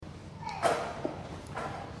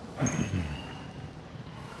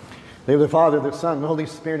name of the Father, the Son, and the Holy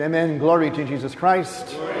Spirit. Amen. Glory to Jesus Christ.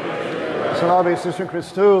 Salve, Sister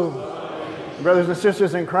Christou. Brothers and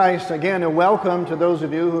sisters in Christ, again, a welcome to those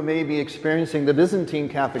of you who may be experiencing the Byzantine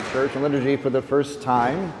Catholic Church and liturgy for the first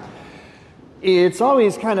time. It's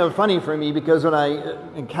always kind of funny for me because when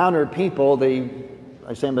I encounter people,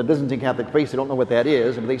 I say I'm a Byzantine Catholic priest, they don't know what that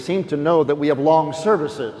is, and they seem to know that we have long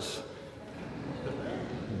services.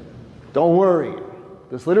 Don't worry.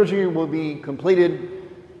 This liturgy will be completed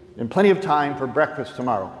in plenty of time for breakfast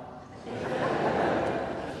tomorrow.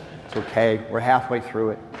 It's okay, we're halfway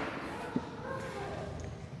through it.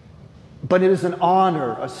 But it is an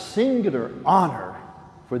honor, a singular honor,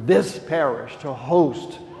 for this parish to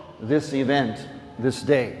host this event this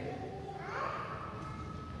day.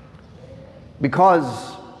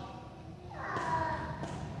 Because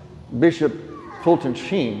Bishop Fulton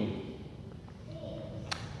Sheen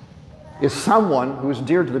is someone who is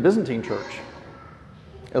dear to the Byzantine Church,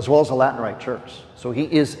 as well as the Latin Rite Church. So he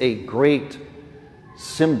is a great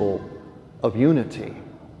symbol of unity.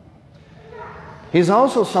 He's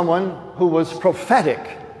also someone who was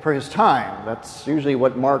prophetic for his time. That's usually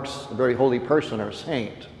what marks a very holy person or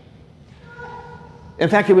saint. In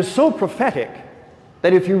fact, he was so prophetic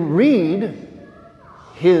that if you read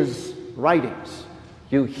his writings,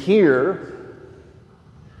 you hear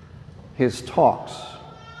his talks,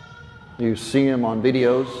 you see him on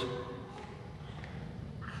videos,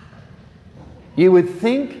 you would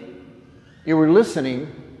think you were listening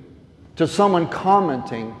to someone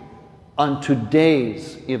commenting on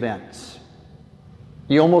today's events.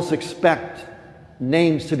 You almost expect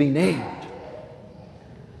names to be named.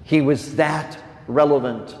 He was that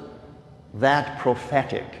relevant, that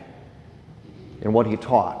prophetic in what he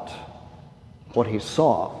taught, what he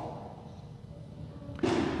saw.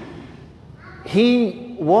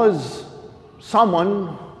 He was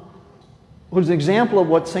someone who's an example of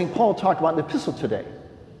what St. Paul talked about in the epistle today.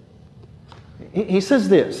 He says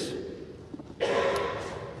this. He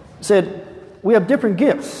said, we have different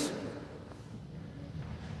gifts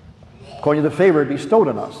according to the favor bestowed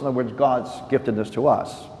on us. In other words, God's gifted this to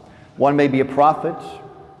us. One may be a prophet,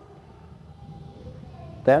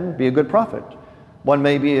 then be a good prophet. One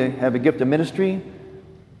may have a gift of ministry,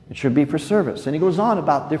 it should be for service. And he goes on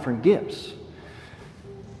about different gifts.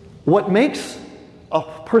 What makes a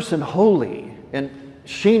person holy, and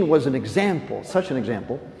Sheen was an example, such an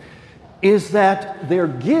example, is that their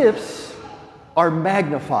gifts are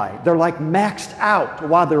magnified. They're like maxed out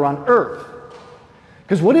while they're on earth.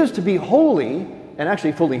 Because what is to be holy, and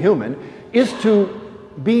actually fully human, is to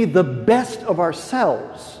be the best of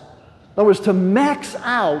ourselves. In other words, to max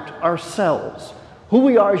out ourselves, who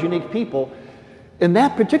we are as unique people, and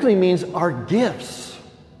that particularly means our gifts.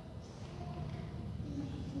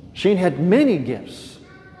 Sheen had many gifts,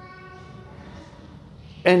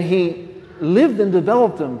 and he lived and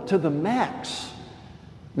developed them to the max.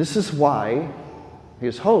 This is why he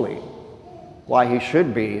is holy, why he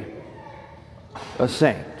should be a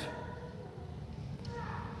saint.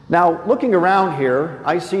 Now, looking around here,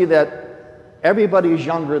 I see that everybody's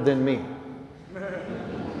younger than me.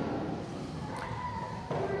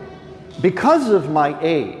 Because of my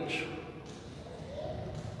age,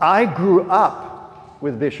 I grew up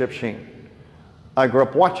with Bishop Sheen. I grew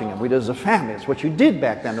up watching him. We did as a family. It's what you did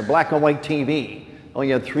back then, the black and white TV. Only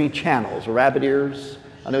had 3 channels, rabbit ears.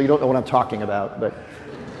 I know you don't know what I'm talking about, but...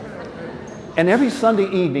 And every Sunday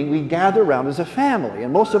evening, we gather around as a family,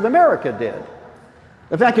 and most of America did.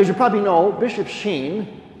 In fact, as you probably know, Bishop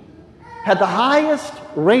Sheen had the highest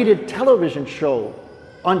rated television show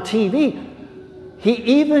on TV. He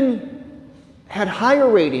even had higher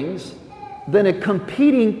ratings than a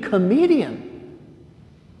competing comedian.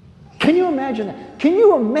 Can you imagine that? Can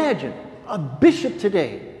you imagine a bishop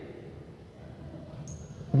today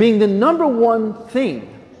being the number one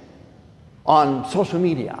thing on social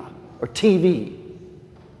media or TV?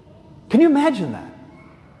 Can you imagine that?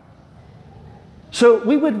 So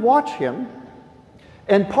we would watch him,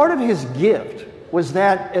 and part of his gift was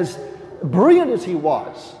that, as brilliant as he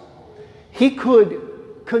was, he could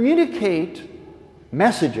communicate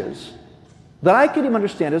messages that I could even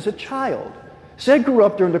understand as a child. See, I grew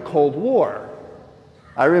up during the Cold War.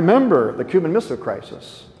 I remember the Cuban Missile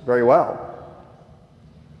Crisis very well.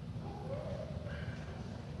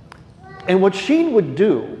 And what Sheen would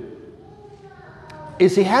do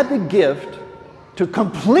is he had the gift to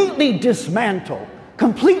completely dismantle,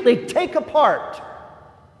 completely take apart,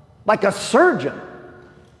 like a surgeon,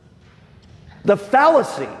 the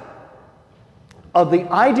fallacy of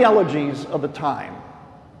the ideologies of the time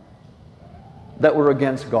that were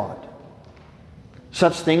against God.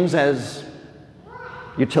 Such things as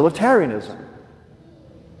utilitarianism,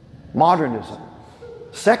 modernism,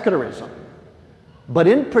 secularism, but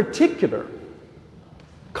in particular,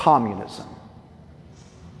 communism.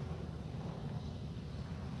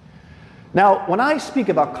 Now, when I speak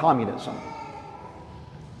about communism,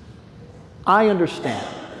 I understand.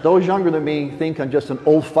 Those younger than me think I'm just an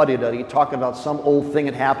old fuddy-duddy talking about some old thing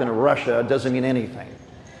that happened in Russia. It doesn't mean anything.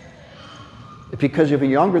 Because if you're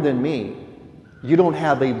younger than me, you don't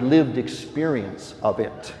have a lived experience of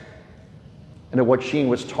it and of what Sheen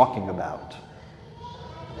was talking about.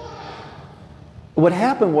 What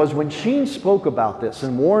happened was when Sheen spoke about this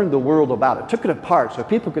and warned the world about it, took it apart so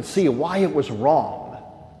people could see why it was wrong.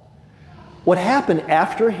 What happened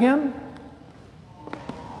after him?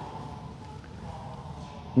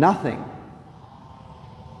 Nothing.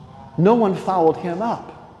 No one followed him up.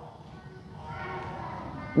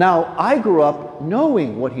 Now, I grew up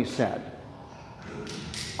knowing what he said.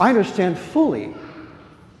 I understand fully.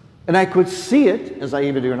 And I could see it, as I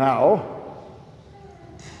even do now,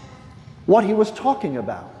 what he was talking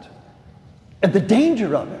about and the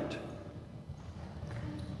danger of it.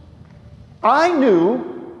 I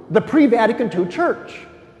knew the pre-Vatican II church.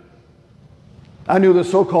 I knew the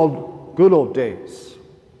so-called good old days.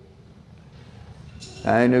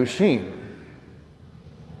 I knew Sheen.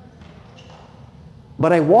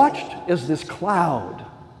 But I watched as this cloud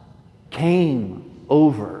came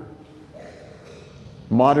over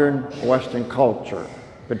modern Western culture,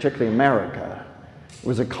 particularly America. It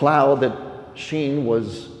was a cloud that Sheen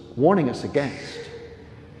was warning us against.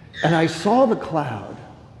 And I saw the cloud,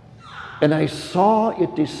 and I saw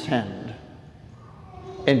it descend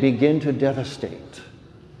and begin to devastate.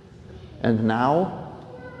 And now,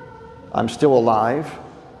 I'm still alive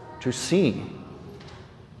to see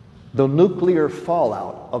the nuclear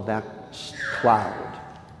fallout of that cloud.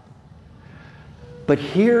 But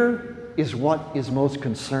here is what is most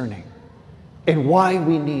concerning and why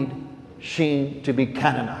we need Sheen to be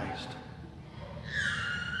canonized.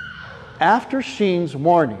 After Sheen's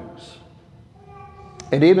warnings,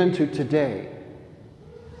 and even to today,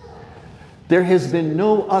 there has been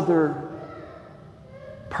no other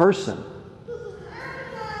person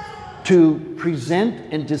to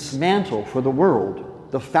present and dismantle for the world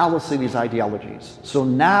the fallacy of these ideologies. So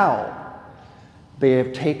now they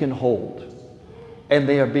have taken hold and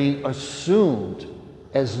they are being assumed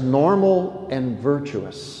as normal and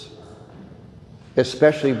virtuous,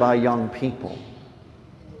 especially by young people.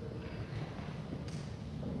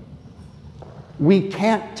 We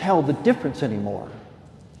can't tell the difference anymore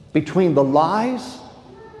between the lies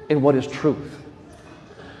and what is truth,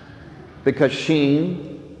 because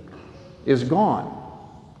Sheen is gone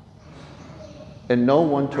and no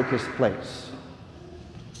one took his place.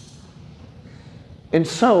 And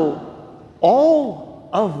so all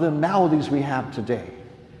of the maladies we have today,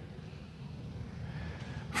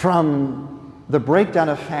 from the breakdown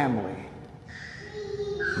of family,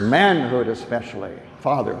 manhood especially,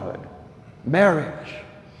 fatherhood, marriage,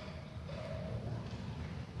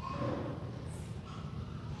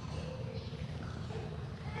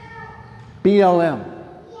 BLM,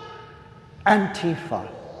 Antifa,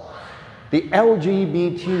 the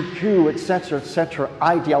LGBTQ, etc.,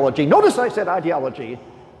 ideology. Notice I said ideology.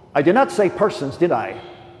 I did not say persons, did I?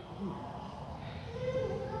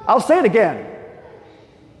 I'll say it again.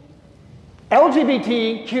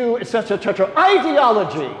 LGBTQ, etc.,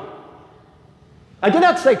 ideology. I did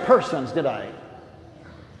not say persons, did I?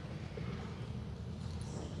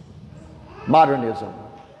 Modernism,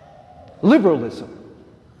 liberalism,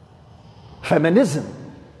 feminism,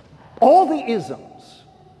 all the isms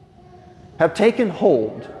have taken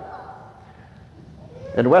hold,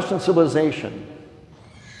 and Western civilization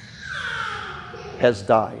has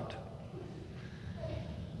died.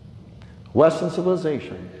 Western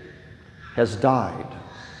civilization has died.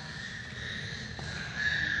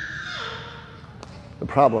 The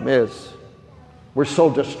problem is, we're so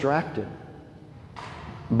distracted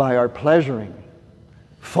by our pleasuring,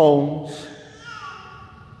 phones,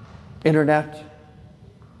 internet.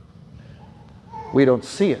 We don't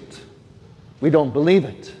see it. We don't believe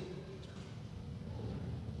it.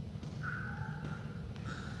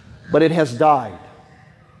 But it has died.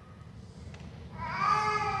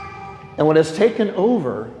 And what has taken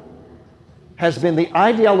over has been the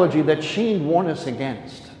ideology that Sheen warned us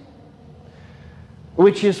against,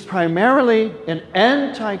 which is primarily an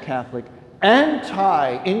anti-Catholic,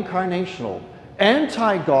 anti-incarnational,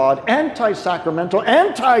 anti-God, anti-sacramental,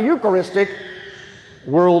 anti-Eucharistic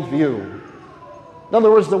worldview. In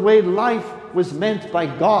other words, the way life was meant by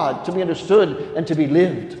God to be understood and to be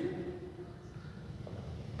lived.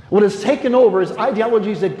 What has taken over is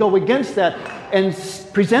ideologies that go against that. and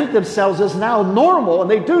present themselves as now normal, and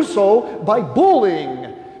they do so by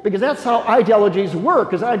bullying, because that's how ideologies work,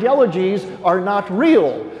 because ideologies are not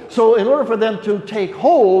real. So in order for them to take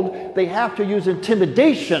hold, they have to use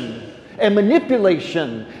intimidation and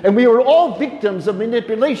manipulation. And we are all victims of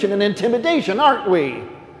manipulation and intimidation, aren't we?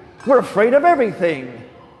 We're afraid of everything.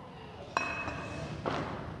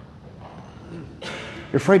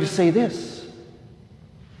 You're afraid to say this.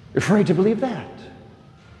 You're afraid to believe that.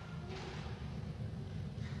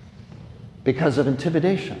 Because of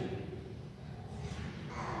intimidation.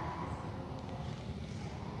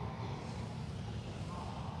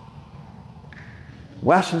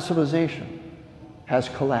 Western civilization has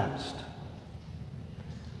collapsed.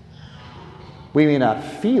 We may not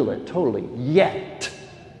feel it totally yet,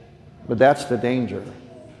 but that's the danger.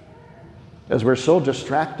 As we're so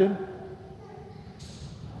distracted,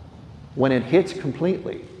 when it hits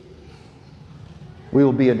completely, we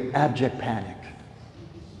will be in abject panic.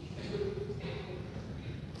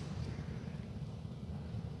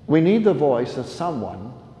 We need the voice of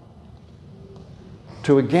someone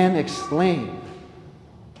to again explain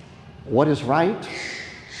what is right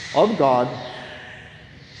of God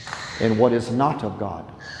and what is not of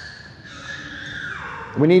God.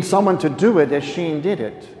 We need someone to do it as Sheen did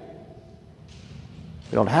it.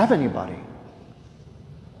 We don't have anybody.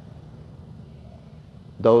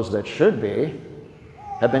 Those that should be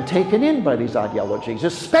have been taken in by these ideologies,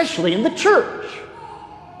 especially in the church.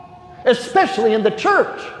 Especially in the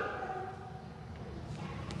church.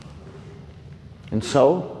 And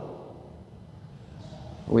so,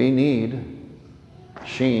 we need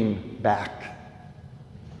Sheen back.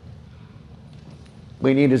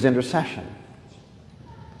 We need his intercession.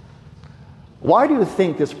 Why do you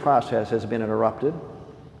think this process has been interrupted?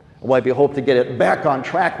 Why we hope to get it back on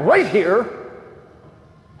track right here?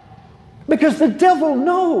 Because the devil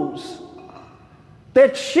knows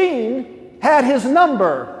that Sheen had his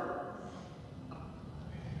number.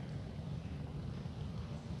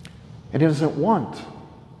 And he doesn't want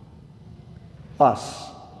us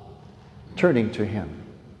turning to him.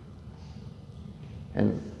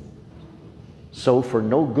 And so for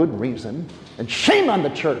no good reason, and shame on the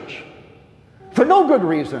church, for no good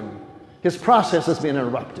reason, his process has been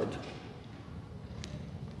interrupted.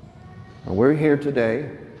 And we're here today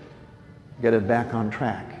to get it back on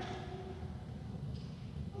track.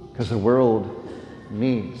 Because the world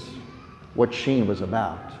needs what Sheen was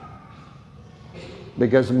about.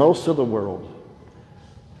 Because most of the world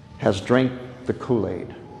has drank the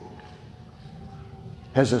Kool-Aid,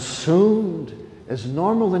 has assumed as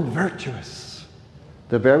normal and virtuous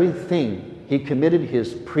the very thing he committed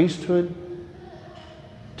his priesthood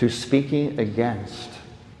to speaking against.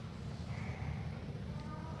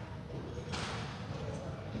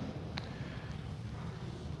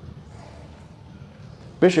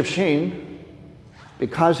 Bishop Sheen,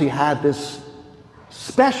 because he had this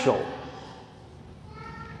special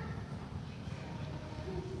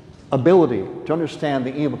ability to understand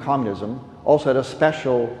the evil of communism, also had a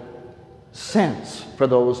special sense for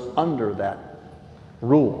those under that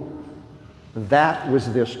rule. That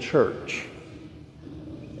was this church.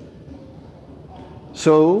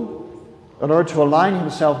 So, in order to align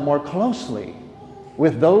himself more closely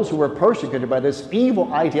with those who were persecuted by this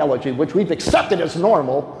evil ideology, which we've accepted as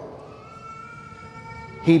normal,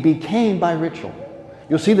 he became by ritual.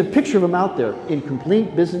 You'll see the picture of him out there in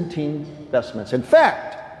complete Byzantine vestments. In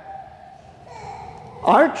fact,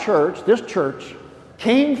 our church, this church,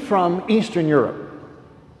 came from Eastern Europe.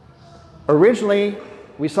 Originally,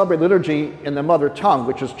 we celebrate liturgy in the mother tongue,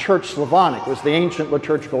 which is Church Slavonic. It was the ancient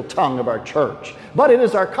liturgical tongue of our church. But it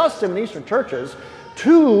is our custom in Eastern churches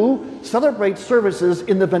to celebrate services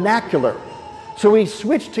in the vernacular. So we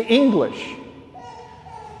switched to English.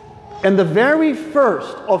 And the very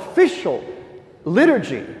first official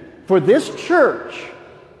liturgy for this church,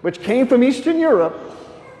 which came from Eastern Europe,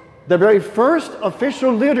 the very first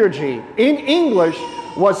official liturgy in English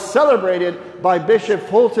was celebrated by Bishop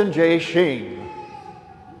Fulton J. Sheen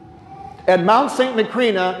at Mount St.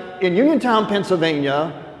 Macrina in Uniontown,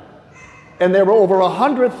 Pennsylvania, and there were over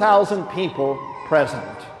 100,000 people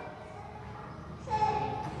present.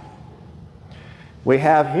 We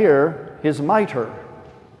have here his mitre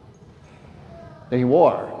that he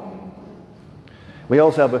wore. We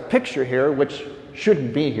also have a picture here which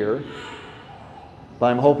shouldn't be here, but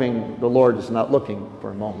I'm hoping the Lord is not looking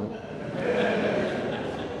for a moment.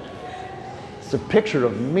 It's a picture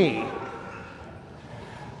of me.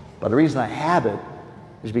 But the reason I have it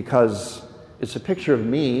is because it's a picture of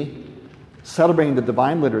me celebrating the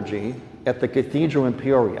Divine Liturgy at the Cathedral in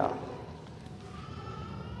Peoria,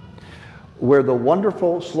 where the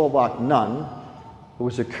wonderful Slovak nun who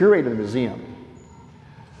was a curator of the museum,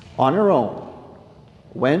 on her own,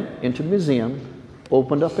 went into the museum,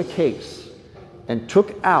 opened up a case, and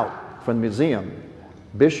took out from the museum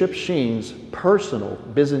Bishop Sheen's personal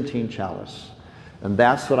Byzantine chalice. And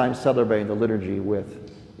that's what I'm celebrating the liturgy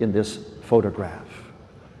with in this photograph.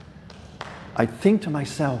 I think to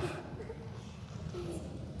myself,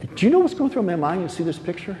 do you know what's going through my mind when you see this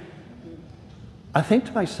picture? I think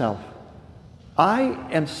to myself, I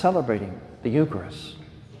am celebrating the Eucharist,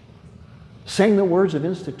 saying the words of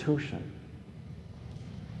institution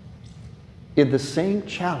in the same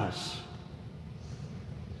chalice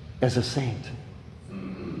as a saint.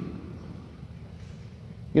 You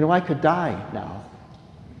know, I could die now.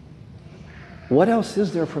 What else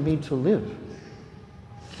is there for me to live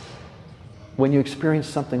when you experience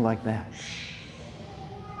something like that?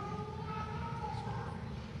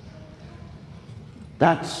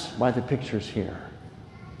 That's why the picture's here,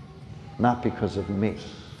 not because of me.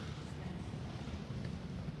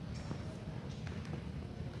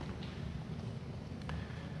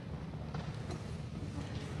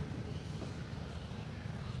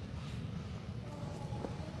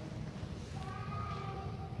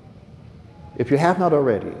 If you have not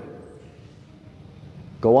already,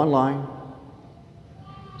 go online,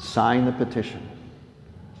 sign the petition.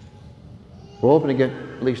 We're hoping to get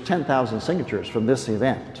at least 10,000 signatures from this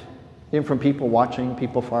event. Even from people watching,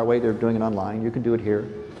 people far away, they're doing it online. You can do it here.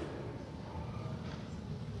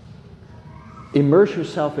 Immerse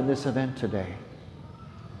yourself in this event today.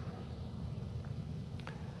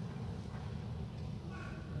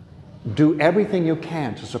 Do everything you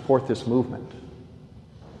can to support this movement.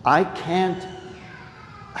 I can't.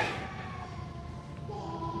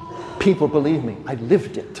 People, believe me, I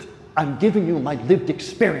lived it. I'm giving you my lived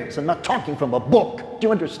experience. I'm not talking from a book. Do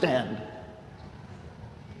you understand?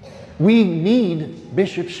 We need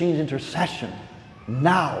Bishop Sheen's intercession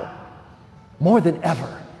now, more than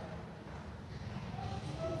ever.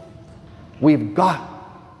 We've got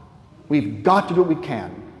to do what we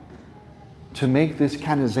can to make this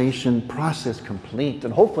canonization process complete,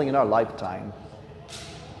 and hopefully in our lifetime.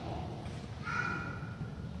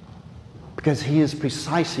 Because he is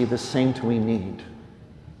precisely the saint we need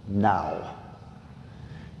now.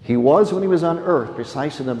 He was, when he was on earth,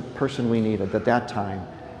 precisely the person we needed at that time.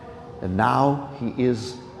 And now he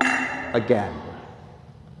is again.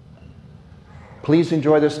 Please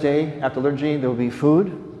enjoy this day. After liturgy, there will be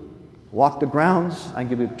food. Walk the grounds. I can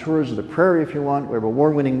give you tours of the prairie if you want. We have a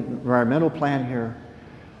award-winning environmental plan here.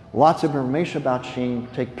 Lots of information about Sheen.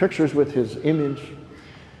 Take pictures with his image.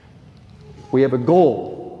 We have a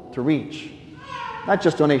goal to reach, not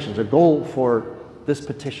just donations, a goal for this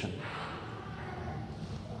petition.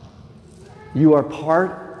 You are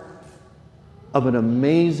part of an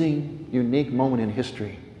amazing, unique moment in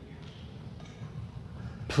history.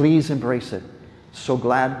 Please embrace it. So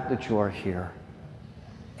glad that you are here.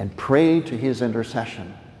 And pray to his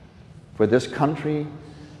intercession for this country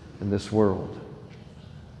and this world.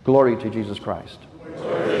 Glory to Jesus Christ.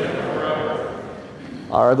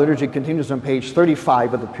 Our liturgy continues on page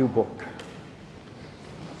 35 of the Pew Book.